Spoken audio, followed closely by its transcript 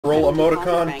Roll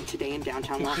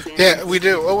emoticon. Yeah, we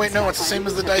do. Oh wait, no, it's the same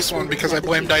as the dice one because I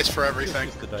blame dice for everything.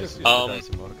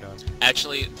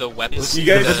 Actually, the weapons... You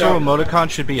guys This emoticon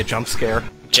should be a jump scare.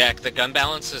 Jack, the gun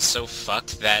balance is so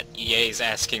fucked that EA is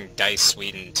asking Dice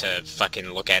Sweden to fucking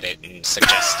look at it and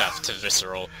suggest stuff to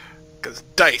Visceral. Because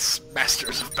dice,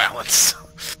 masters of balance.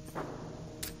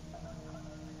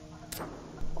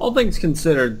 All things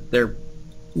considered, they're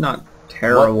not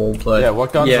terrible, but... Yeah,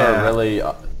 what guns are really...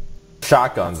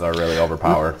 shotguns are really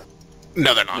overpowered.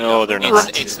 No, they're not. No, they're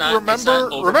not. It's not. Remember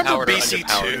overpowered or BC2?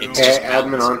 underpowered, it's just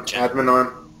Admin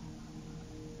on.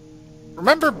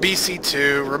 Remember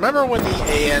BC2? Remember when the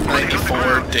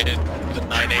AN-94 did the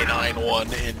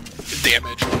 9A91 in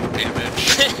damage?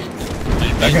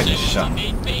 That guy just shot.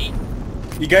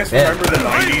 You guys remember the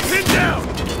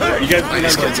 90s? You guys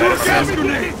remember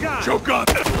medicine? Choke up!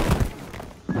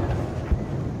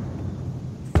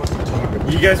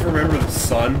 You guys remember the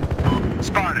sun?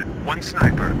 Spotted. One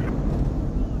sniper.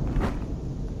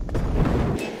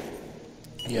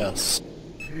 Yes.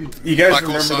 You guys Michael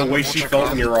remember Sun, the way she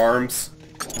felt in your arms?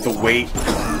 The weight?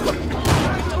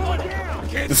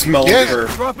 The smell of her...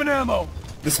 Dropping ammo!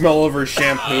 The smell of her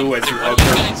shampoo as you hugged You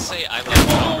her? guys say I love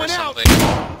you or something.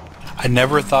 I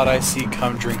never thought I'd see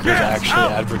cum drinkers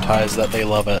actually advertise that they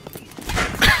love it.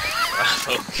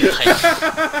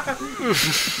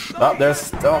 Oh,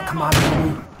 there's... Oh, come on,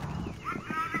 baby.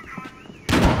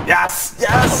 Yes!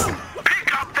 Yes!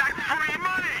 Pick up that free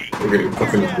money! We're getting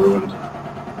fucking ruined.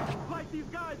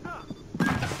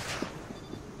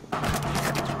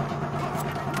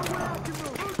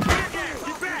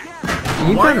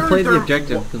 You gotta play the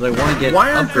objective, because I want to get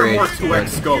Why aren't there more upgrades. 2x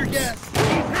scopes?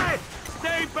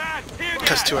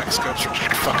 Because 2x scopes are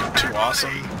just fucking too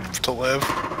awesome to live.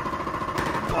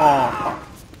 Oh.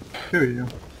 Who are you?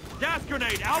 Gas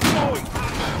grenade outgoing!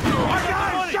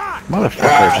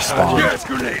 Motherfucker just spawned. Gas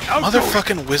grenade outgoing!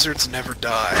 Motherfucking wizards never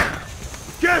die.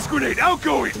 Gas grenade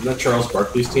outgoing! Isn't that Charles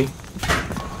Barkley's team?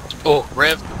 Oh,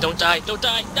 Rev, don't die, don't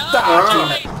die, no!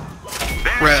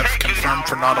 Rev, confirmed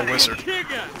for not a wizard.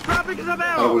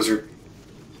 Not a wizard.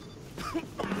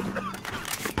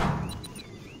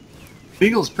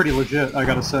 Beagle's pretty legit, I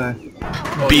gotta say.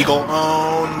 Beagle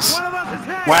owns.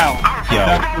 Wow. Yo.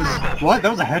 That was, what? That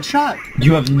was a headshot?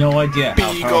 You have no idea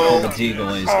how Beagle. powerful the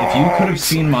Deagle is. If you could have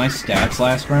seen my stats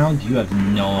last round, you have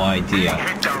no idea.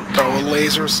 Throw a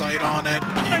laser sight on it.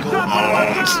 Beagle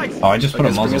owns. Oh, I just put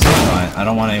a muzzle sight on it. I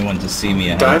don't want anyone to see me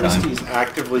ahead of time. Dynasty's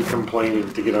actively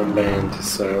complaining to get unbanned,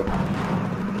 so...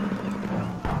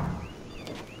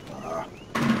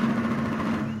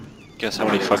 Guess how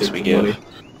many fucks we give.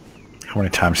 How many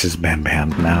times has been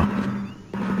banned now?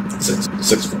 Six.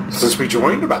 Since we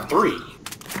joined, about 3.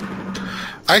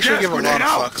 I actually give a lot of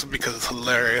fucks because it's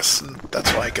hilarious, and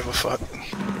that's why I give a fuck.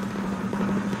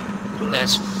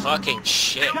 That's fucking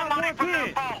shit.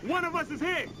 One of us is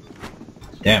hit!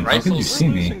 Damn, how could you see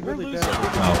me?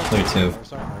 Oh, clear too.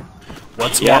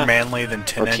 What's more manly than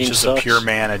 10 inches of pure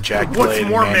man ejaculating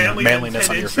manliness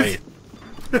on your face?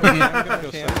 Good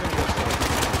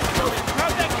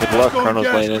luck, Chrono's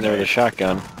laying in there with a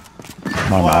shotgun.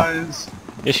 Come on now.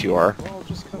 Yes, you are.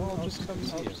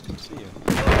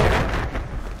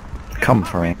 Come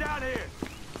for me.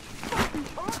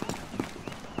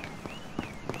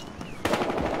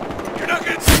 You're not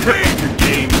gonna see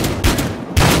me!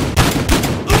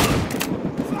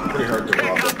 Pretty hard to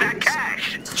rob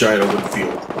that It's a giant open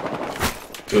field.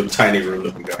 To a tiny room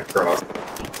that we got across.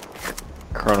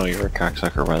 Chrono, you're a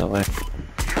cocksucker, by the way.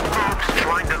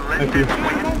 Thank you.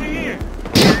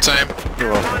 Same.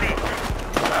 You're welcome.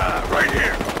 Right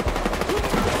here!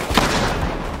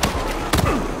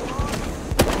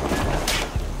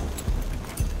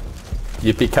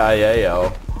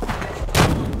 Yippee-ki-yay-o.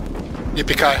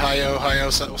 Yippee-ki-hi-yo, hi-yo,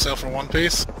 sail for One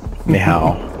Piece.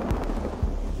 Meow.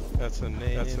 That's the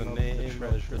name. That's the name.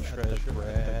 Treasure.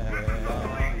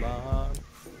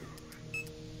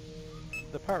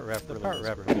 The part rapper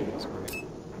was great.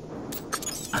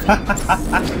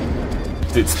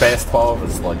 Dude, Space 12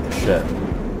 is like the shit.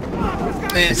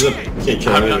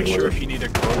 I'm not sure if you need a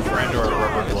girlfriend or a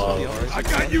rubber glove. I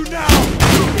got you now!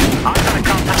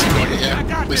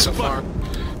 Yeah, at least so far.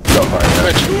 So far, yeah.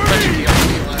 Bet you the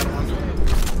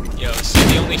one. Yo, see,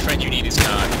 the only friend you need is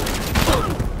God.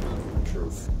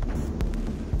 Truth.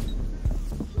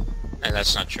 And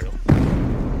that's not true.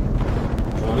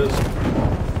 What is it?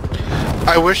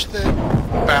 I wish that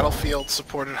Battlefield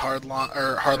supported Hardline,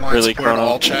 or Hardline Really, supported Chrono?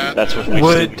 all chat. That's what we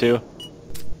did too.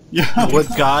 Yeah. Would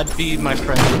God be my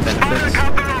friend with benefits?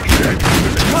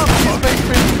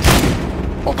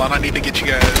 Hold on, I need to get you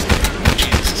guys.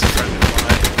 Jesus is a friend of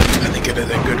mine. I think it is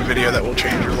a good video that will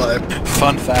change your life.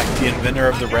 Fun fact, the inventor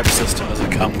of the rep system is a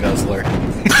cum guzzler.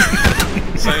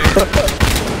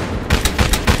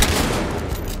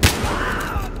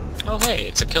 Oh hey,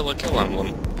 it's a kill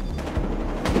emblem.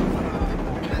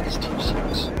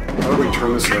 How do we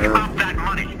turn this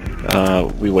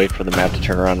around? We wait for the map to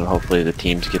turn around and hopefully the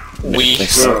teams get...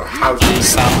 How do you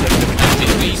sound?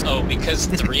 Oh, because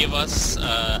 3 of us,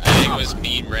 I think it was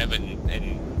me, Rev, and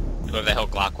whoever the hell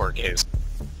Clockwork is.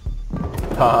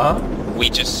 We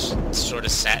just sort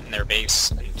of sat in their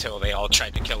base until they all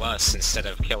tried to kill us instead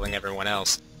of killing everyone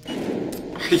else.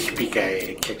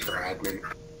 Yippee-ki-yay, kick for admin.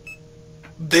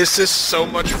 This is so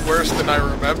much worse than I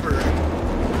remember.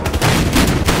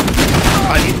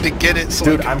 I need to get it so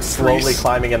dude, I'm slowly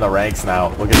climbing in the ranks now.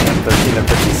 Look at that, 13 and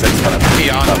 56 kind of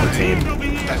on the team.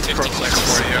 That's pro click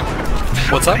for you.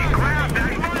 What's up?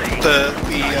 The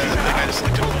thing I just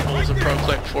looked at was a pro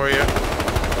click for you.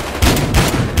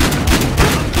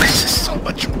 This is so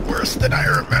much worse than I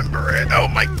remember it. Oh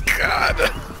my god.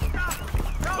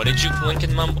 What did you blink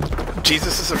and mumble?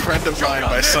 Jesus is a Friend of Mine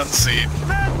by Sunseed.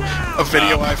 A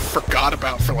video I forgot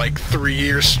about for like 3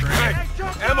 years straight.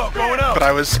 Ammo going up. But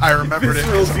I remembered it.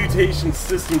 Visceral Mutation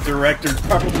System Director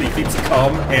probably thinks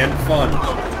calm and fun.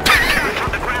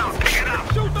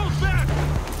 Shoot those back.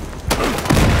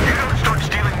 You don't start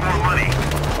stealing more money.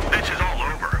 This is all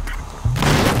over.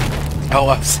 Oh,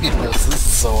 I've seen this. This is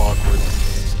so awkward.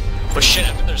 But shit,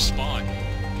 after their spawn.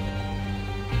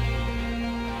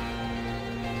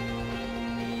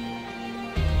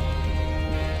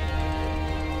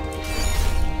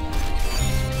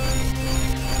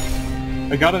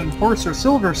 I got an Enforcer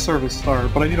Silver Service Star,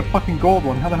 but I need a fucking gold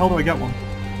one. How the hell do I get one?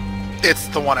 It's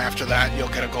the one after that. You'll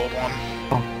get a gold one.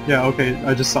 Oh, yeah, okay,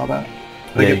 I just saw that.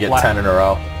 Yeah, you get 10 in a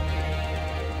row.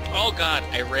 Oh god,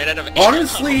 I ran out of ammo.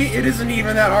 Honestly, it isn't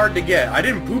even that hard to get. I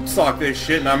didn't poop sock this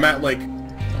shit and I'm at like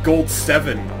gold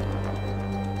 7.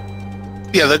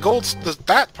 Yeah, that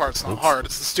part's not hard.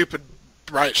 It's the stupid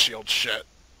riot shield shit.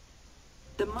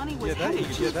 The money was headed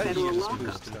to federal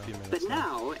lockup, but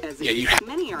now, as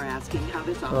many are asking how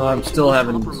this I'm still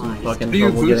having some fucking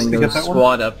trouble getting those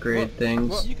squad upgrade things.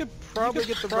 Well, you could probably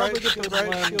get the right shield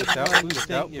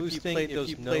without boosting if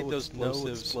you played those no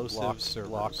explosives locks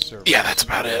or yeah, that's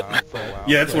about it.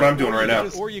 Yeah, that's what I'm doing right now.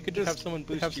 Or you could just have someone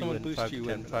boost you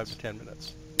in 5 to 10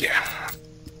 minutes. Yeah.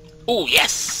 Oh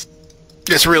yes!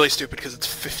 It's really stupid because it's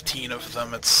 15 of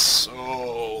them. It's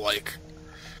so, like,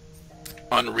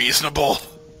 unreasonable.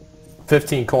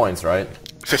 15 coins, right?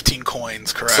 15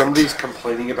 coins, correct. Somebody's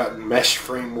complaining about mesh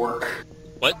framework.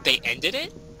 What? They ended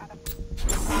it?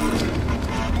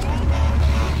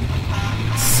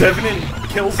 7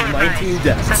 kills, 19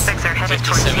 deaths. 57,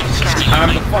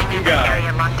 I'm the fucking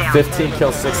guy. 15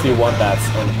 kills, 61 deaths,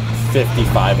 and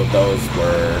 55 of those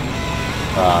were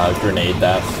grenade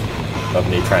deaths of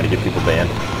me trying to get people banned.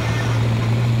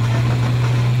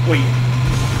 Wait.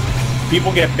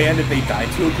 People get banned if they die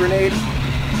to a grenade?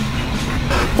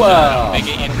 Well, if they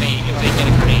get a grenade, if they get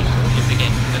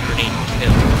the grenade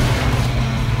killed.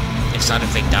 It's not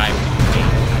if they die with the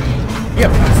grenade. Yeah,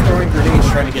 but he's throwing grenades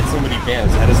trying to get somebody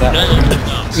banned. How does that work?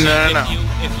 No.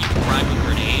 If you prime a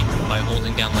grenade by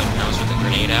holding down left mouse with a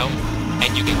grenade out,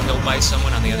 and you get killed by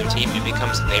someone on the other team, it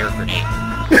becomes their grenade.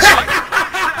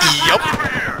 Yup.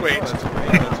 Wait.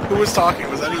 Who was talking?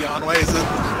 Was that a Yanwei? Is it?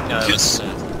 No, it was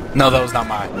no, that was not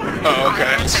mine. Oh,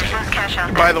 okay.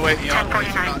 By the way, Yanwei,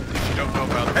 if you don't know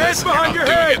about this, behind your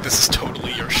head! This is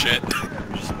totally your shit.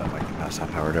 That's not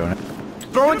how we're doing it.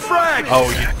 Throwing frag! Oh,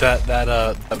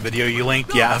 that video you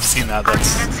linked? Yeah, I've seen that. It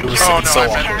was so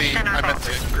awkward. I meant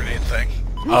the grenade thing.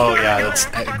 Oh yeah, that's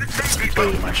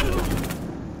completely my shit.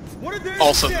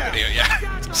 Also the video,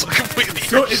 yeah.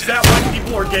 So is that why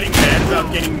people are getting mad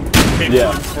about getting picked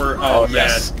on for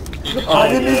yes. Oh, I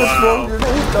didn't even throw a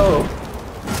grenade though.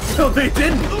 No, they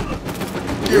didn't.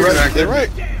 You're exactly right.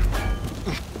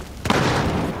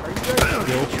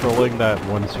 Still trolling that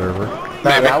one server?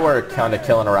 Now we're kind of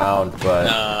killing around, but...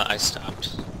 I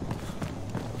stopped.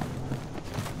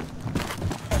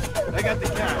 I got the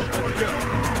cash.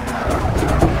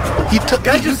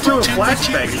 Guy just threw a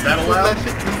flashbang. Is that allowed?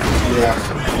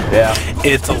 Yeah.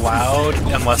 It's allowed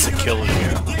unless it kills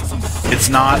you. It's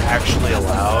not actually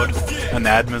allowed, and the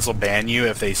admins will ban you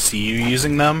if they see you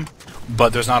using them,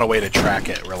 but there's not a way to track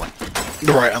it, really.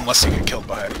 Right, unless you get killed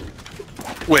by it.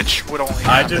 Which would only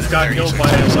I just got killed by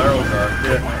a Laro car.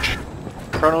 Yeah.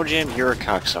 Chrono Jam, you're a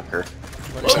cocksucker.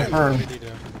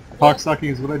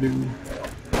 Cocksucking is what I do.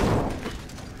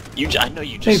 I know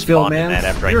you just spawned in that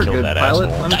after I killed that pilot.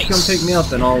 asshole. Why don't you come pick me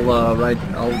up and I'll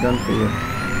gun for you.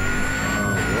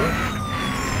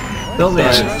 Phil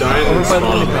man, over by the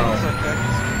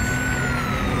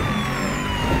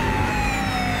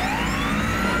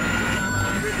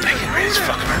these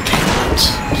fucking arcane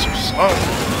boots. So slow.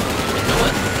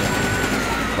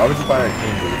 Why would you buy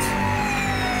arcane boots?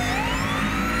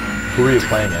 Who are you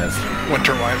playing as?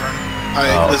 Winter Wyvern.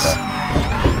 This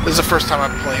is the first time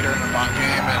I've played her in a bot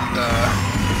game, and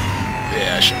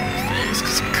yeah, I showed my face,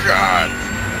 because God,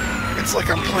 it's like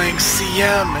I'm playing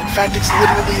CM. In fact, it's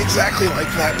literally exactly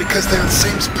like that, because they're the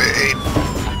same speed.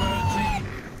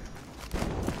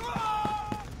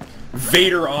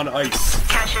 Vader on ice.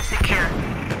 Cache is secure.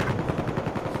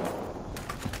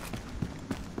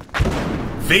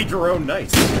 Vader on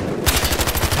nice.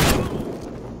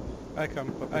 I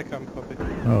come, puppy.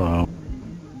 Hello.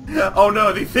 Oh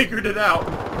no, they figured it out.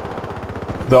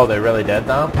 No, they really did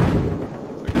now?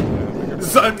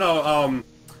 So, no,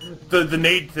 the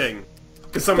nade thing.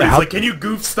 Because somebody's like, can you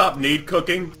goof stop nade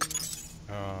cooking?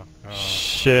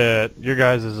 Shit, your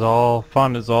guys'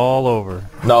 fun is all over.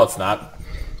 No, it's not.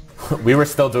 We were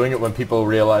still doing it when people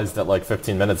realized it like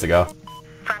 15 minutes ago.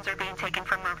 Funds are being taken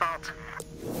from our vault.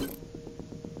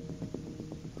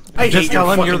 Just tell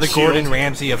them you're the Gordon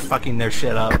Ramsay of fucking their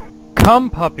shit up.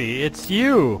 Come, puppy, it's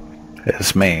you!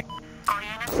 It's me. All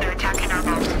units are attacking our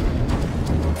vault.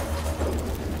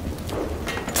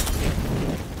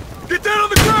 Get down on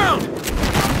the ground!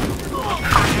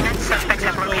 All units, suspects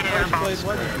have located our vault.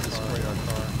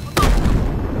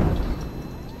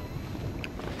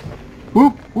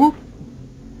 Whoop, whoop.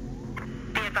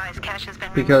 Be advised, cache has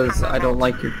been Because I don't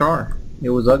like your car. It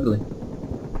was ugly.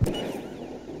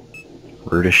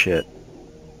 Rude as shit.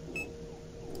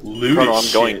 Lewd Colonel, as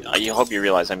I'm going. shit. I hope you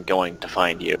realize I'm going to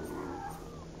find you.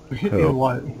 In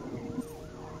what?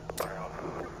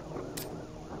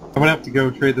 I'm gonna have to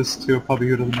go trade this to a puppy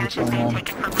who doesn't know what's going on.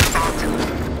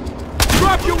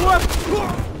 Drop your weapon!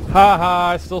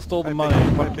 Haha, I still stole the money.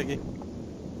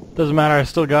 Doesn't matter, I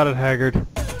still got it, Haggard.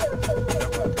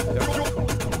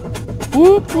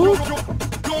 Whoop, whoop.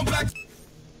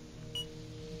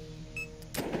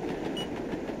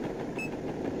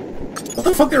 What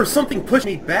the fuck? There was something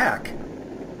pushing me back.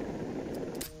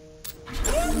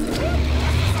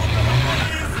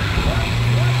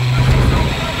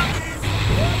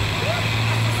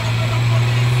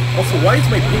 Also, why is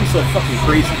my ping so fucking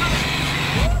crazy?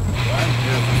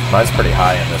 Mine's pretty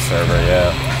high in this server,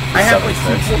 yeah. I have like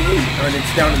 76. 248 and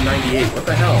it's down to 98. What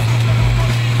the hell?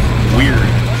 Weird.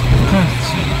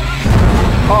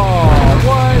 Oh,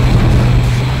 what?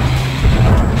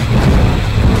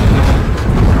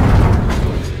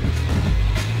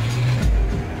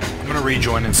 I'm gonna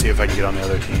rejoin and see if I can get on the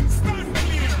other team.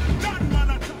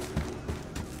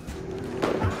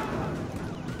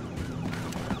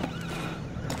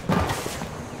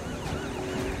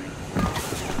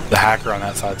 The hacker on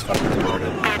that side's fucking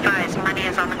retarded. Be advised, money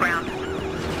is on the ground.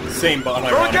 Same button.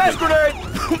 Throw a gas grenade!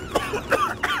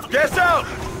 Gas out!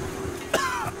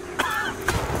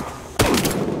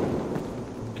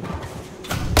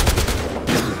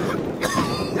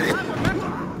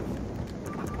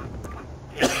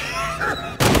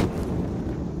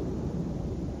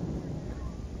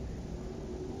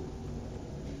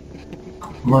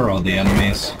 Where are all the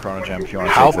enemies? Chrono Jam, if you want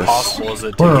to How take this. possible is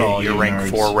it to Where are get all your you rank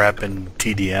nerds? 4 rep in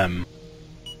TDM?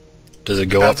 Does it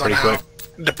go up pretty quick?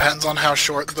 Depends on how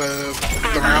short the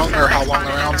round or how long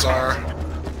the rounds are.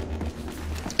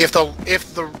 If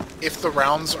the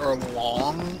rounds are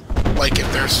long, like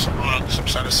if there's some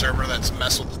sort of server that's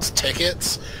messed with its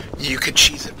tickets, you could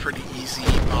cheese it pretty easy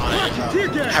by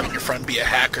having your friend be a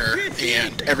hacker,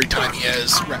 and every time he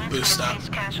has rep boost up,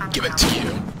 give it to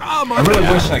you. I really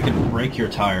wish I could break your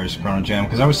tires, Chrono Jam,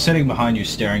 because I was sitting behind you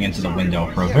staring into the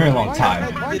window for a very long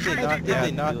time. Did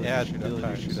they not add shoot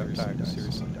up time?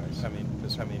 Seriously, dice.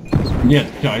 I mean, Yeah,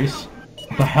 dice.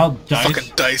 What the hell, dice?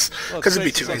 Fucking dice, because it'd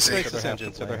be too easy.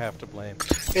 So they're half to blame.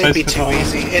 It'd be too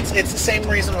easy. It's the same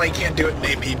reason why you can't do it in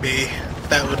APB.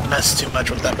 That would mess too much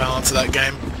with that balance of that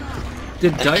game.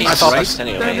 Did Dice write that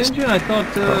engine? I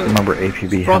thought remember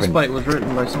APB Frostbite was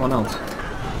written by someone else.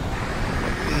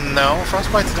 No,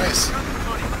 Frostbite's Dice.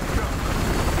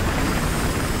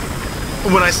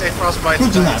 When I say Frostbite's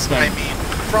Dice, I mean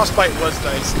Frostbite was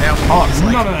Dice. Now it's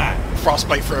like none of that.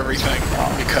 Frostbite for everything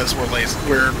because we're lazy.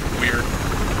 We're weird.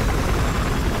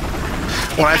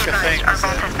 When I should think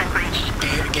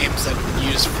that games that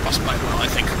use Frostbite well, I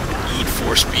think Need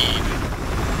for Speed.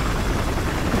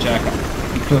 Jack,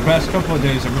 for the past couple of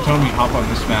days, every time we hop on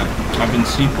this map, I've been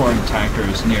C4ing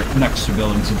tankers next to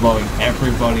buildings and blowing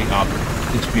everybody up.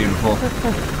 It's beautiful.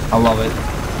 I love it.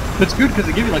 It's good because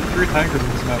they give you like 3 tankers in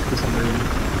this map for some reason.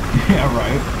 Yeah,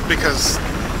 right. Because,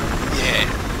 yeah,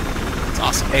 it's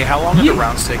awesome. Hey, how long are the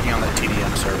rounds taking on that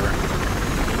TDM server?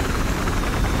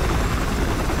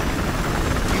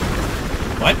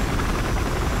 What?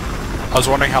 I was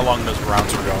wondering how long those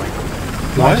rounds were going.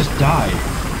 Well, I just died.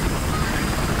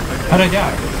 How'd I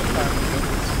die?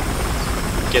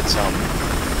 Get some.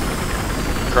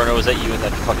 Chrono, was that you in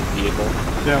that fucking vehicle?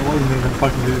 Yeah, it wasn't even a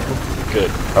fucking vehicle.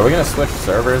 Good. Are we gonna switch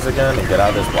servers again and get out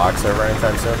of this block server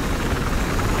anytime soon?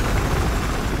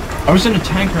 I was in a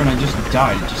tanker and I just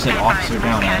died. It just said officer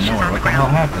down out of nowhere. What the hell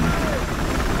happened?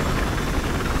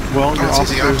 Well, your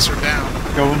officer down.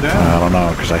 Going down. I don't know,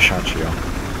 because I shot you.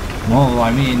 Well,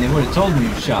 I mean, they would have told me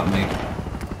you shot me.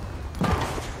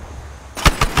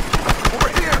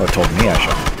 Or told me I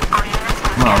shot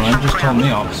you. Well, they just told me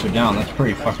officer down. That's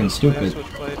pretty fucking stupid.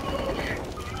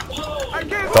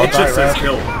 Don't die, Red.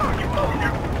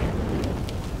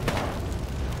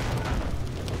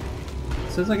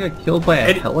 Says I got killed by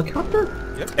a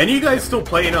helicopter? Yep. Any of you guys still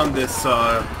playing on this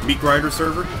meat grinder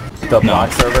server? The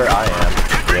block server? I am.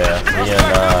 Yeah, me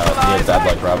and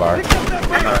Deadlight Rob are.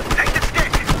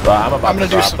 Well, I'm about to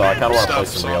drop though. I kind of want to play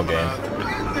some real game.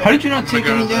 How did you not take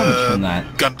any damage from that?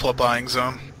 Gunpla buying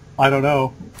zone. I don't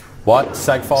know. What?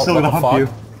 Segfault? Still What gonna the hump fuck? you.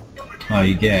 Oh,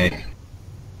 you gay.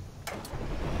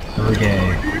 You're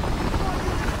gay.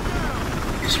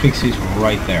 Spixie's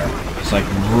right there. It's like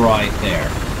right there.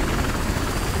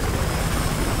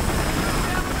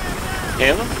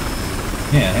 Him?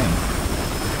 Yeah, him.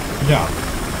 Good job.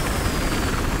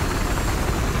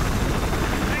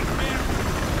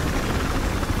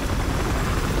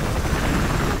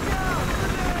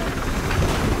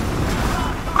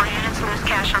 All units lose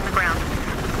cash on the ground.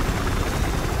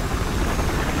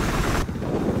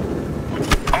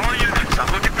 All units,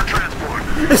 I'm looking for transport.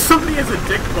 If somebody has a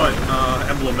dick butt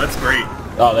emblem, that's great.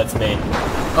 Oh, that's me.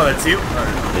 Oh, that's you?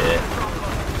 Alright. Yeah.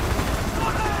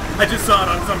 I just saw it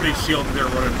on somebody's shield as they were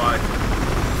running by.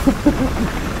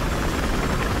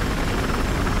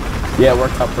 Yeah, it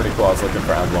worked out pretty cool. I was looking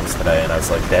for emblems today, and I was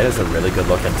like, that is a really good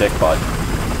looking dick butt.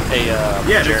 Hey,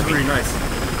 yeah, Jeremy. it's pretty nice.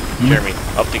 Jeremy,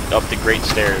 up the great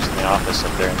stairs in the office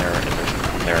up there in their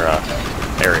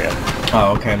area.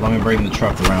 Oh, okay. Let me bring the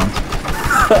truck around.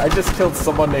 I just killed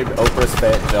someone named Oprah's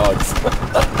Fat Jugs.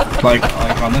 like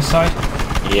on this side?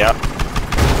 Yep.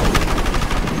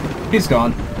 He's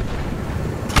gone.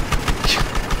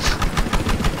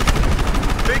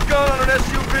 Big gun on an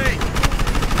SUV.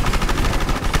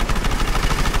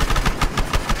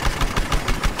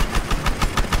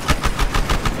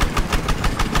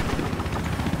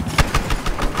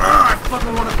 I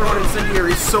fucking want to throw an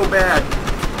incendiary so bad.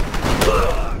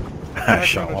 I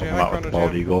shot one of them out with the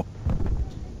bald eagle.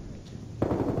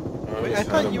 Wait, I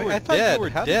thought you were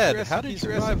dead. How did you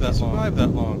survive that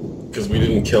long? Because we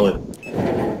didn't kill it.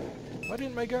 Why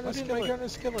didn't my gunner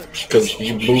kill it? Because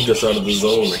you moved us out of the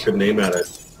zone. I couldn't aim at it.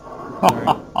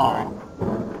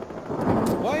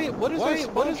 What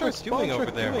is our doing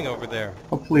over there?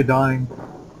 Hopefully dying.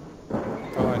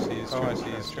 Oh, I see. He's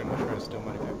trying to steal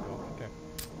money back. Okay.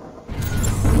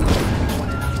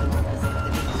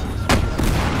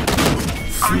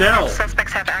 Snell.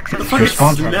 Suspects have access What the fuck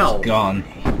is Snell? Gone.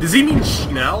 Does he mean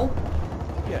Schnell?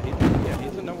 Yeah, he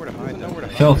doesn't know where to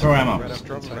hide. Phil, throw ammo.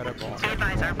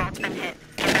 Advise our vault's been hit.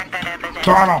 Get back that evidence.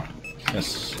 Throw ammo!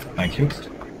 Yes, thank you.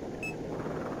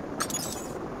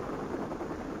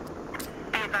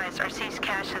 Advise our seized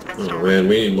cash has been Oh stolen. man,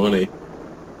 we need money.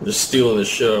 We're just stealing this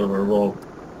shit out of our vault.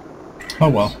 Oh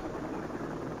well.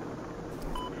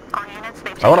 All units,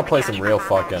 they've I want to taken play the some cash real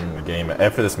from our vault. fucking game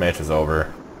after this match is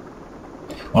over.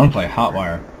 I want to play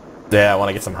Hotwire. Yeah, I want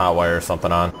to get some Hotwire or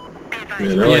something on.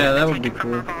 Yeah, that would be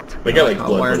cool. They got like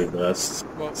blood money vests.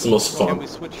 It's the most fun.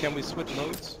 Can we switch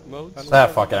modes? Ah,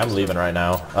 fuck it, I'm leaving right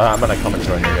now. I'm gonna come and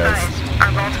join you guys.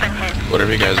 Our vault's been hit.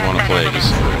 Whatever you guys want to play, just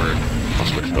say the word. I'll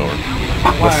switch it over.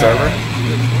 What server?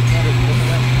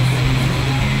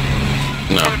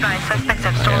 No, Advise suspects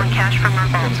have stolen cash from our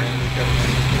vault.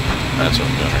 that's what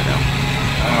I'm doing right now.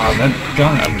 That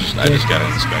gun. I just got in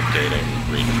spectating,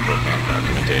 reading book on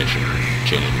documentation,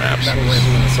 changing maps.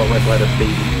 So red light of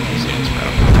baby.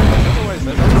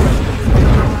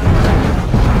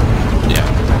 Yeah.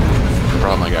 The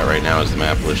problem I got right now is the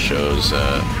map list shows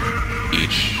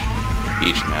each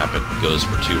map it goes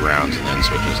for 2 rounds and then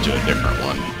switches to a different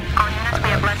one. All units, we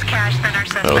have less cash than our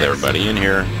suspects. So with everybody in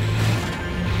here,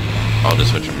 I'll just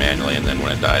switch them manually, and then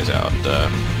when it dies out,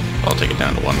 I'll take it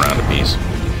down to 1 round apiece.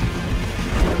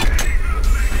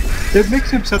 It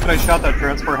makes me upset that I shot that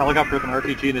transport helicopter with an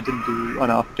RPG and it didn't do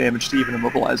enough damage to even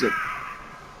immobilize it.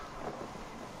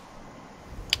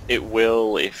 It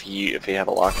will if you have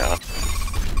a lock on it.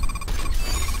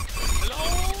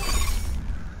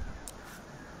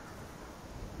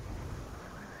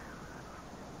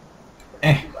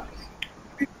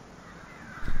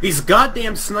 These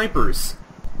goddamn snipers.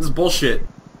 This is bullshit.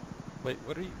 Wait,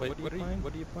 what are you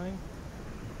playing?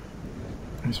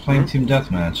 He's playing Team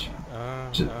Deathmatch.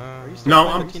 Are you No,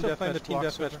 playing I'm still playing the Team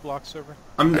Deathmatch block server?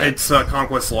 It's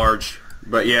Conquest Large,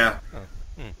 but yeah.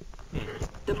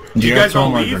 Do you guys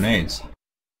all leave? Grenades?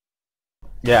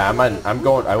 Yeah, I went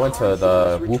to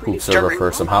the Woop server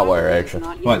for some Hotwire action.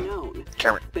 What?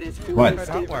 Jeremy. What?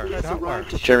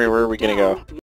 Jeremy, where are we gonna go?